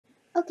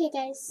Okay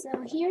guys, so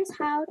here's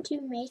how to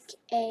make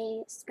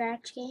a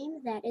scratch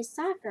game that is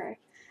soccer.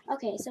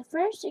 Okay, so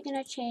first you're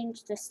going to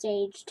change the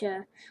stage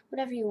to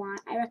whatever you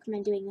want. I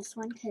recommend doing this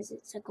one because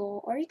it's a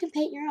goal, or you can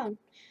paint your own.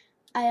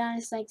 I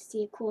honestly like to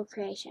see a cool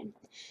creation.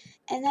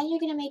 And then you're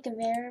going to make a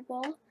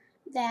variable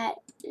that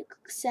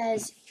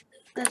says,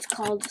 that's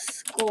called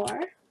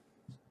score.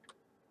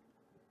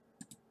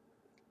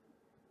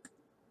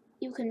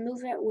 You can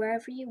move it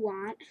wherever you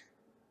want.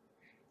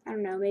 I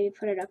don't know, maybe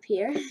put it up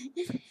here.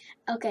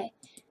 Okay,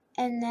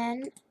 and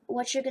then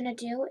what you're going to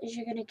do is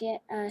you're going to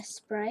get a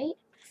sprite,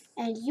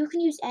 and you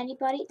can use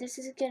anybody. This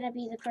is going to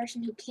be the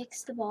person who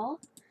kicks the ball,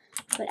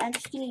 but I'm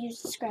just going to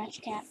use the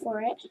scratch cat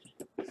for it.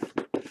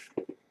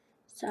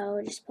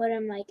 So just put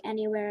him like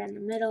anywhere in the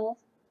middle.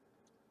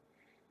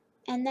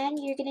 And then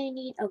you're going to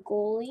need a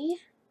goalie.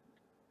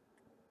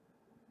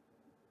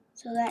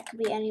 So that could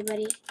be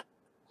anybody.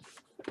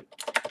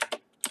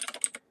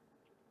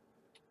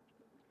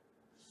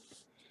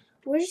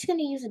 We're just going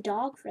to use a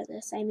dog for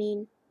this. I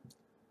mean,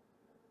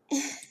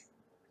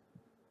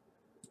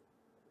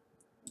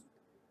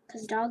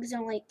 because dogs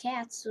don't like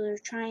cats, so they're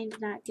trying to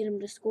not get them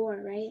to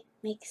score, right?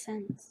 Makes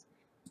sense.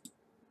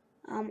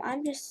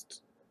 I'm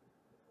just...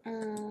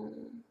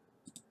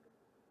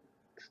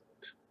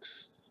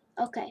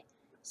 okay,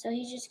 so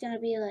he's just gonna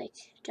be like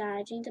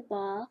dodging the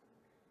ball,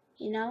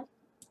 you know?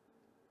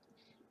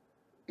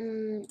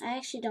 I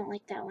actually don't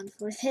like that one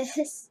for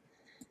this.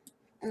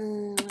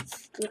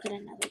 Let's look at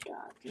another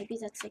dog. Maybe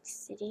that's like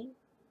sitting.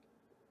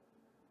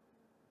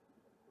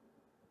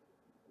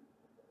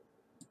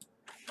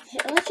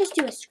 Here, let's just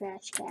do a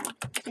scratch cat.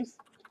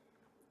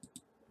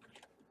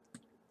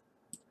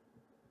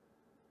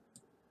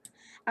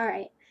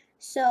 Alright,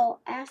 so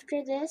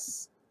after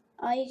this,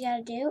 all you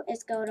gotta do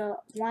is go to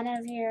one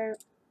of your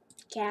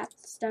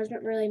cats,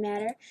 doesn't really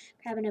matter,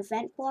 grab an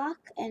event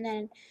block, and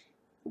then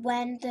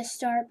when the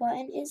start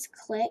button is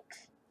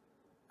clicked,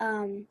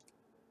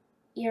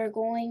 you're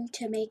going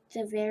to make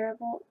the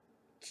variable,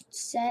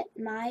 set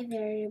my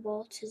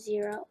variable to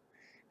 0,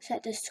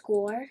 set the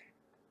score,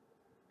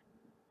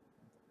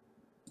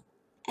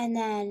 and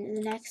then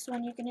the next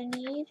one you're going to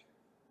need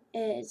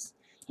is,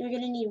 you're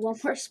going to need one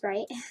more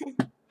sprite.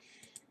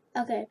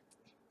 Okay,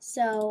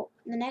 so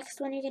the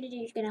next one you're going to do,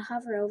 you're going to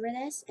hover over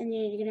this, and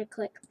you're going to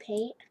click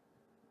paint,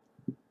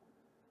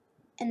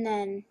 and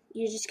then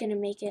you're just going to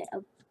make it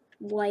a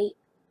white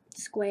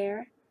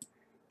square,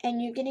 and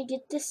you're going to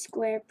get this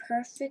square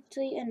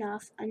perfectly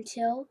enough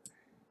until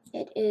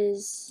it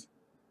is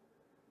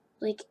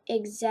like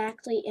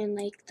exactly in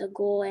like the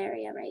goal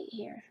area right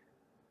here.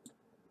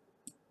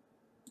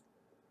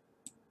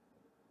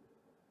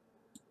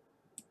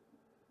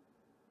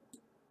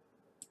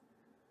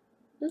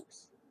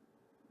 Oops.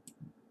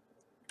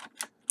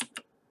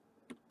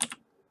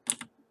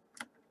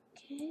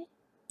 Okay.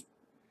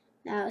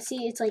 Now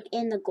see, it's like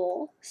in the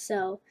goal.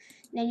 So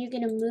then you're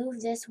gonna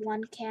move this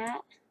one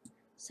cat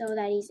so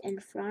that he's in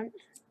front.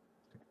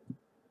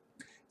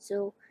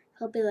 So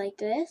he'll be like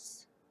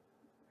this.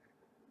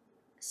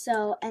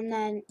 So, and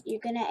then you're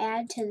gonna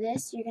add to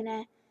this, you're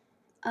gonna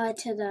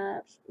to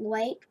the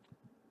white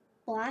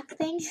block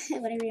thing,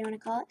 whatever you want to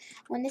call it.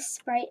 When this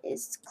sprite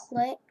is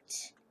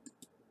clicked,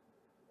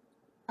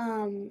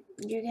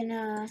 you're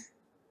gonna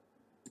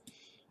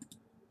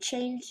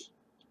change.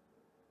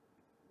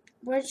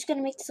 We're just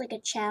gonna make this like a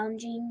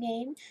challenging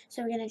game.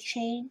 So we're gonna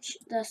change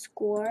the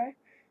score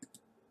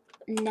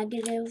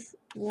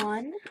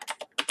 -1.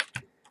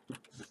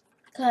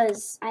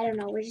 Because, I don't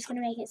know, we're just going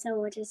to make it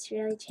so it's just a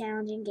really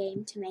challenging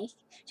game to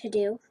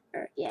do.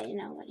 Or, yeah, you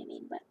know what I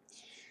mean. But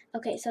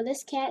okay, so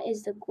this cat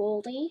is the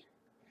goalie.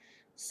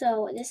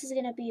 So this is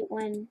going to be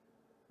when,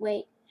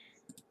 wait.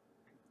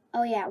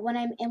 Oh, yeah, when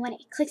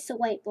it clicks the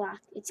white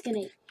block, it's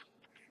going to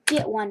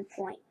get 1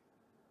 point.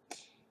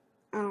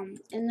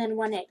 And then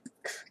when it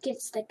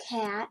gets the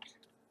cat,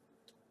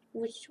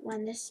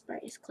 when this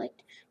sprite is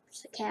clicked, which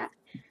is the cat,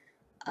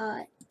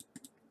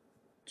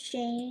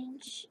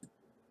 change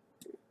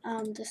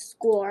the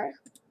score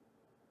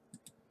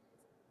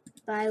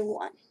by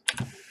 1.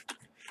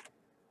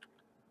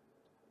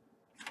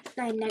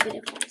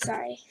 -1,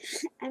 sorry.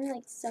 I'm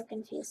like so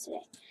confused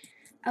today.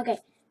 Okay,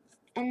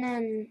 and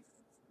then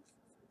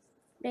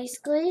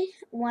basically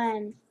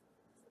when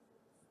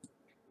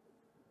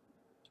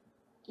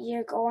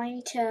you're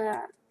going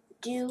to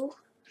do,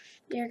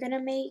 you're going to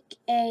make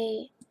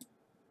a,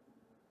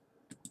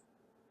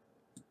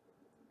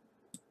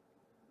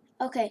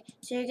 okay,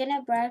 so you're going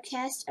to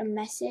broadcast a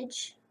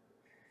message,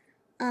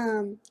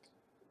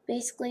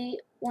 basically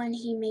when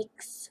he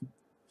makes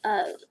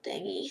a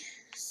thingy.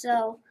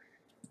 So,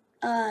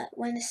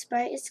 when the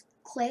sprite is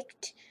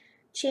clicked,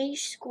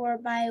 change score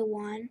by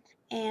 1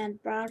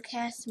 and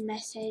broadcast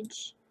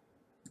message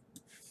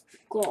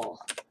goal.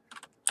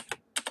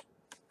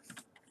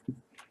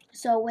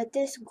 So with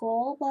this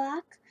goal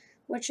block,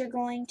 what you're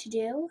going to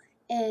do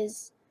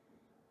is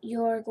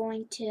you're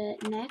going to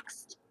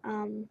next,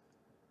 you're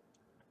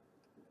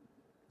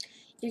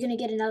going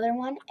to get another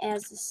one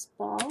as this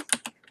ball,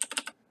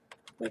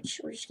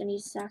 which we're just going to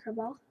use soccer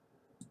ball.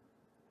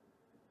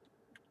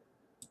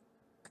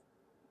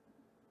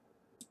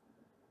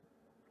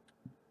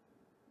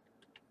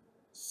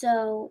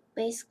 So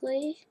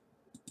basically,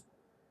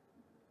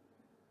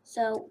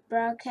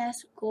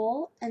 broadcast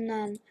goal, and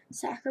then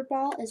soccer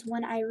ball is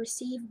when I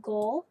receive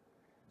goal.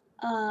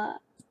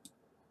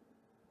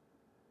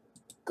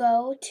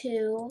 Go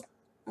to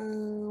I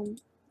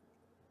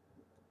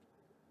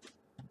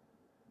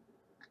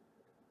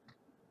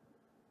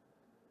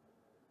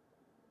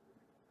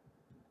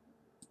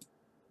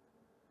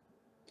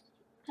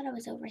thought it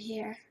was over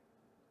here.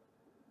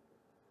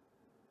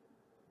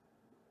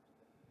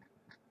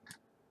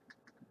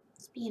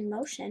 Let's be in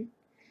motion.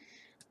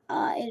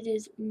 It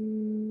is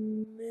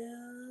move.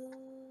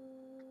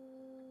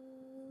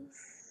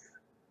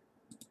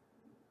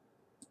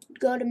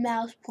 Go to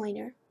mouse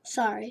pointer.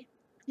 Sorry.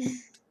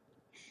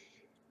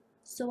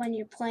 So when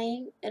you're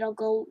playing, it'll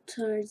go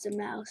towards the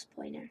mouse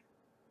pointer.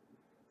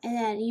 And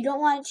then you don't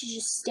want it to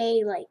just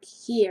stay like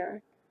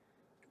here.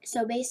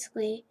 So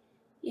basically,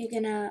 you're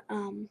gonna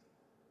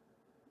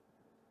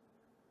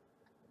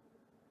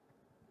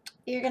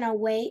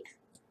wait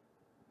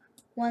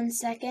 1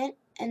 second,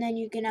 and then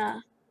you're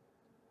gonna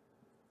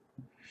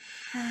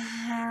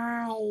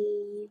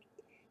hide.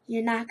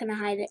 You're not gonna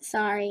hide it,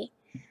 sorry.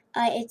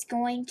 It's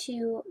going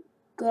to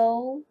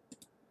go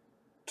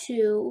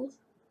to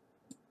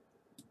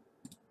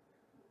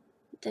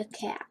the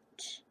cat.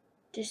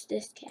 Just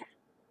this cat.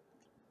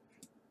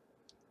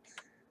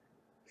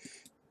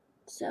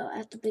 So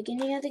at the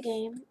beginning of the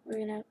game, we're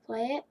gonna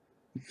play it.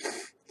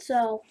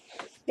 So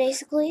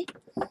basically,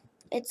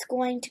 it's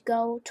going to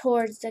go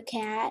towards the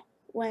cat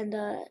when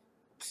the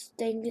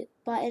thing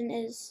button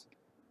is.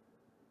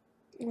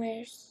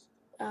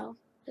 Oh,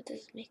 that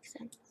doesn't make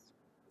sense.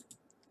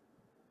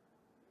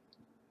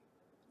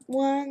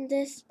 When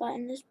this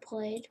button is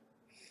played,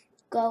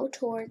 go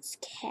towards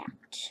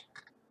cat.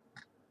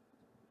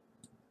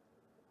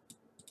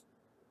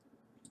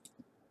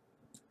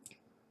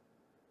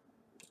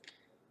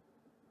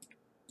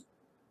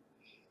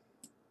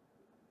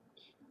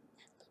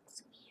 That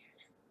looks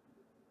weird.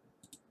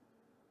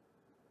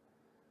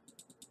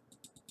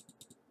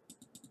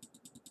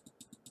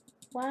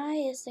 Why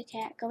is the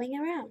cat going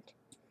around?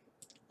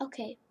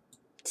 Okay.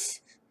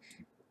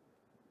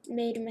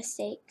 Made a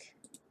mistake.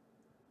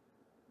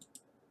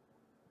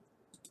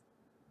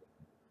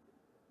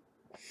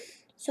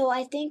 So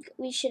I think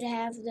we should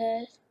have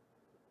the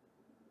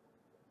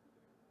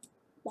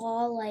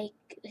ball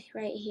like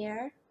right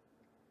here,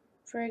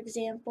 for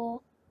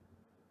example.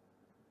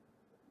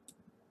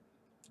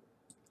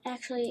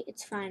 Actually,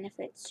 it's fine if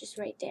it's just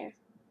right there.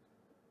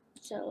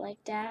 So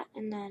like that,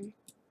 and then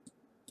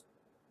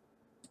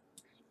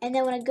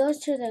when it goes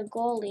to the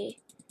goalie,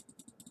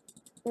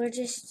 we're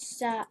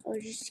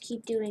just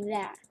keep doing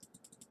that.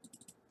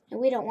 And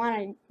we don't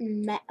want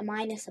to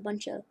minus a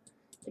bunch of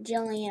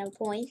bajillion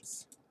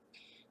points.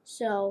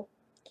 So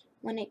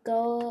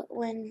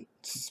when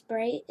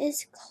spray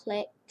is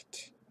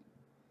clicked,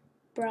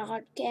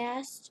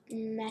 broadcast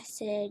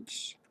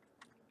message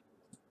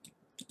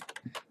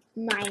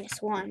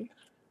 -1,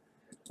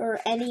 or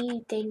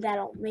anything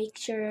that'll make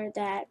sure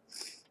that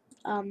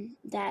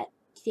that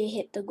they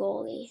hit the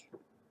goalie.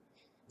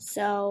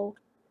 So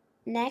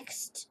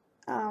next,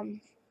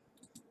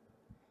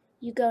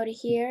 you go to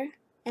here,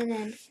 and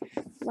then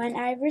when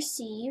I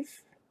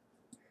receive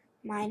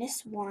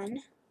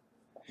 -1,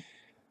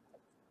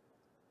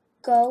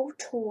 go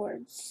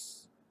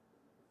towards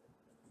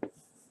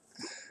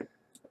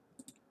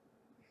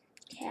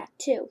cat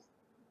 2.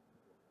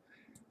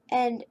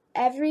 And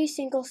every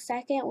single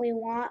second we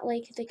want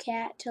like the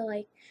cat to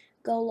like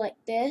go like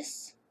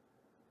this.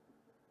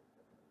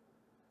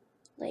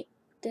 Like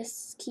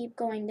this, keep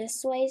going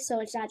this way, so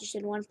it's not just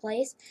in one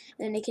place.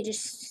 And then they could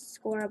just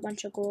score a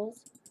bunch of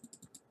goals.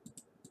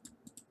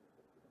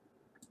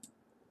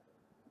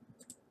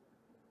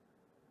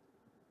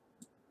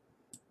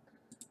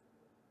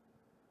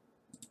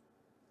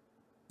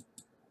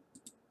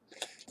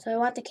 So I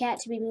want the cat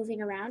to be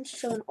moving around.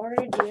 So in order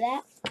to do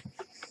that,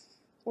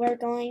 we're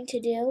going to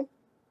do,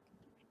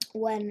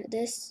 when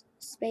this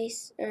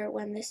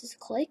is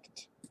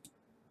clicked,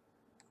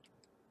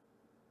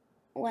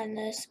 when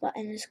this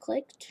button is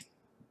clicked,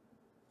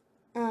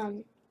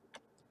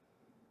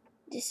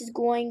 this is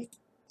going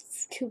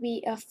to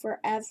be a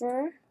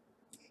forever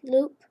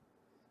loop.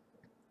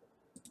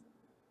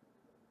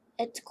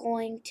 It's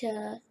going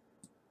to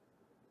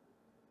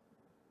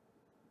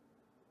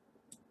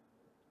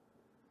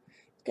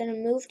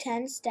move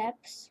 10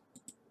 steps,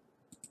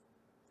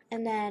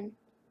 and then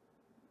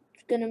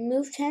it's going to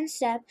move 10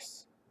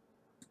 steps,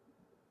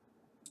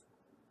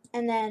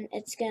 and then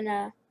it's going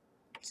to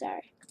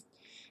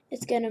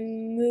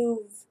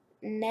move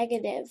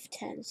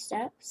 -10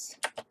 steps.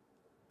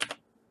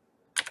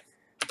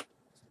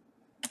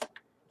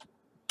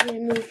 You're going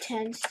to move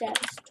 10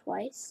 steps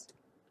twice,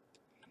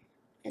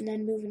 and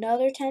then move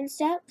another 10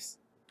 steps,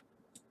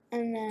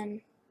 and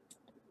then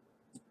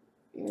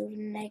move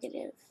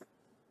 -10,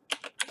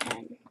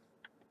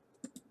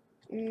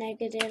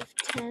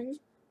 -10,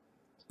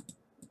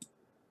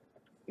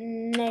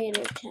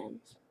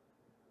 -10.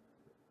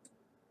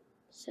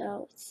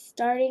 So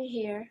starting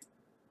here,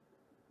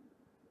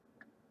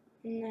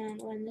 And then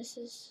when this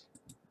is...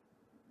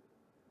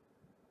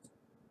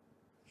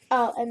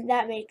 Oh, and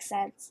that makes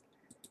sense.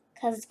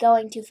 Because it's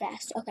going too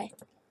fast. Okay.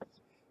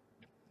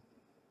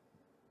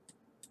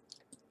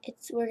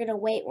 We're going to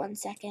wait 1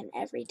 second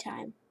every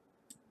time.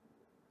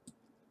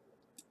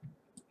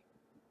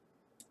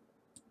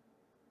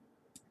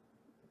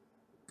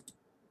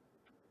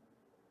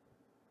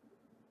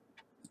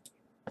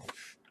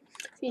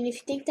 And if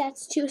you think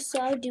that's too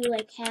slow, do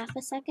like half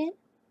a second.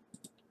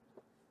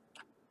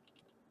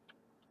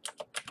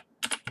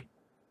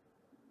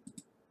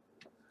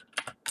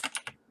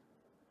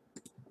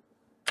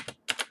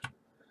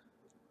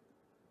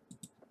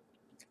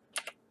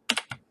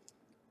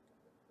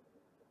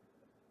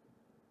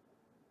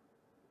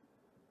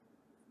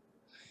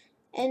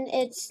 And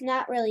it's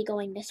not really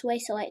going this way,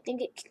 so I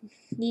think it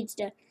needs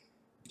to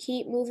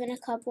keep moving a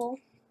couple.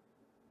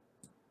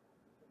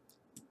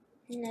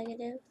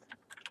 -10.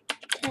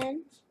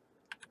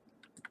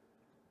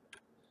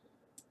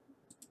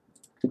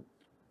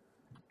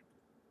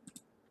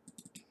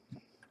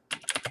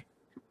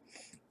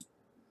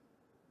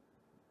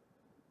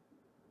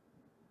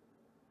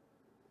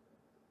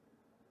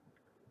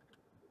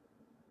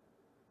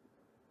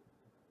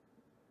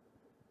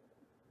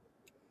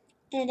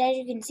 And as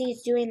you can see,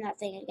 it's doing that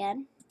thing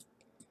again.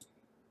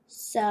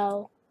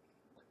 So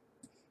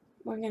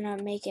we're going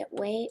to make it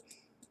wait.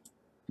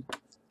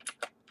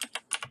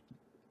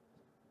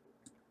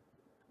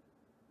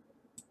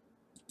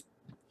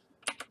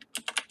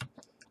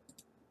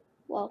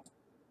 Whoa.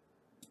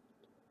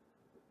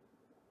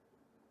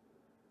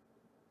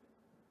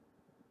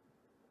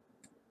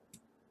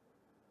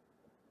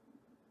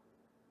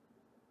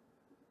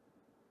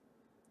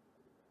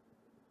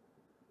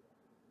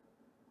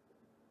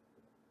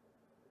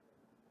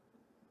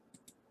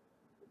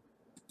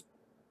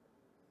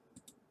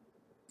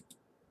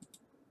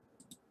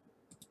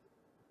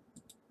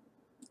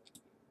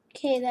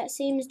 Okay, that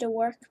seems to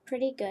work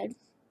pretty good.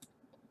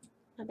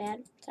 My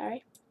bad,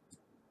 sorry.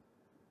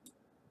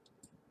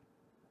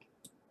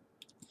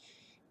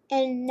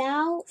 And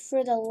now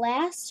for the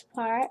last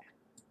part,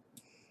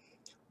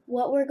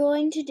 what we're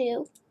going to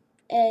do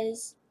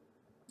is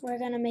we're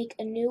going to make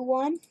a new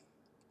one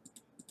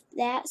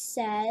that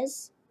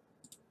says,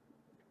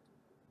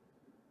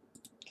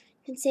 you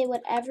can say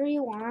whatever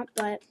you want,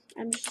 but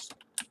I'm just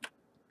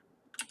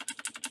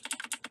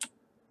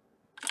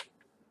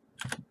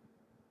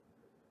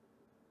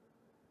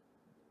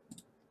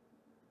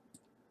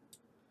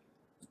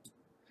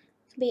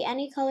be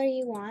any color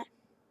you want,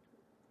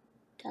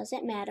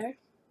 doesn't matter.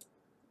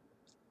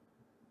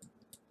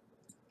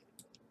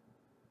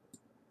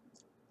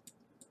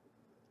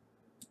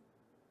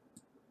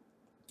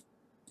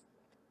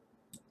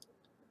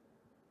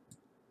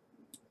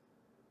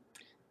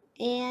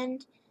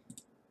 And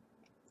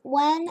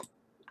when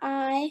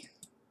I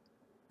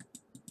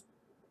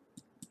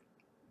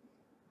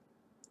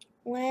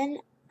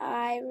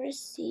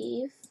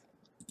receive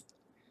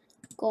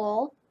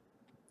goal,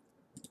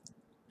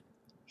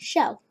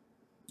 show.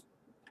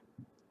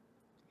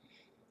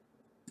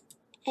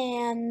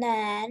 And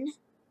then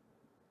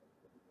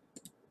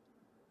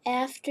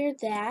after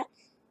that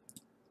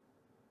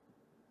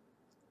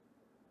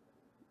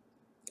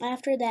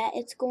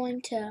it's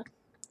going to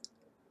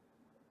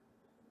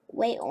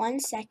wait 1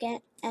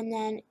 second, and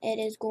then it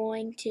is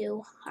going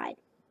to hide.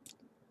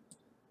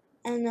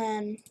 And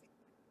then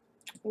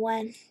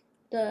when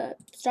the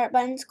start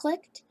button's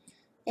clicked,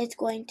 it's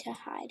going to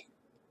hide.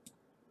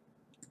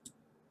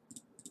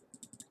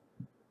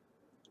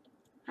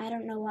 I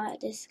don't know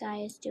what this guy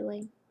is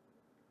doing.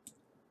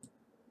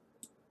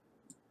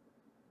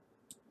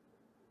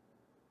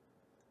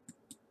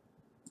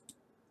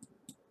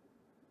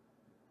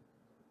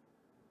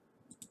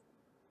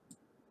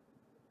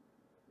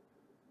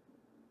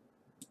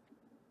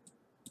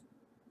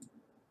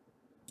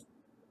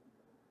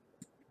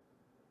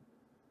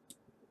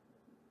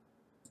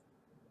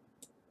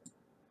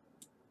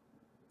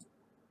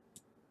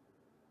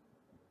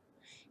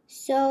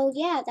 So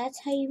yeah, that's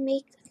how you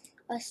make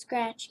a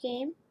scratch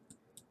game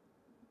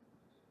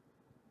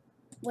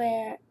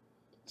where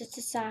it's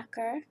a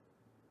soccer.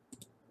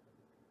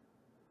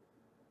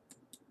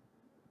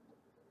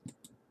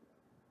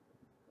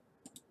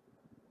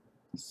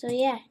 So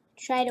yeah,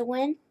 try to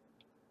win.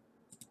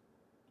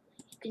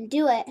 You can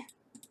do it.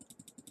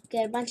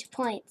 Get a bunch of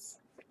points.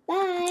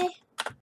 Bye!